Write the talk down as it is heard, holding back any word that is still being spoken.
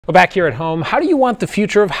Well, back here at home, how do you want the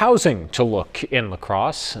future of housing to look in La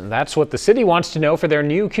Crosse? And that's what the city wants to know for their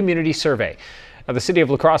new community survey. Now, the City of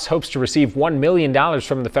La Crosse hopes to receive $1 million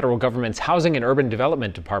from the federal government's Housing and Urban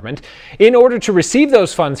Development Department. In order to receive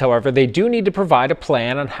those funds, however, they do need to provide a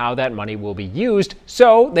plan on how that money will be used.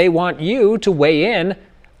 So they want you to weigh in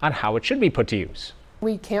on how it should be put to use.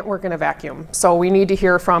 We can't work in a vacuum, so we need to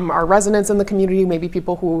hear from our residents in the community, maybe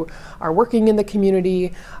people who are working in the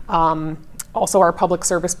community. Also our public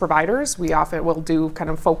service providers. We often will do kind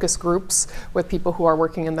of focus groups with people who are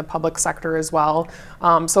working in the public sector as well.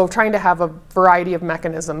 So trying to have a variety of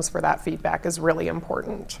mechanisms for that feedback is really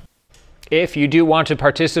important. If you do want to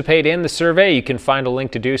participate in the survey, you can find a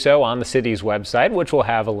link to do so on the city's website, which we'll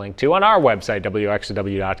have a link to on our website,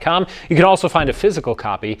 wxow.com. You can also find a physical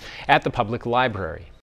copy at the public library.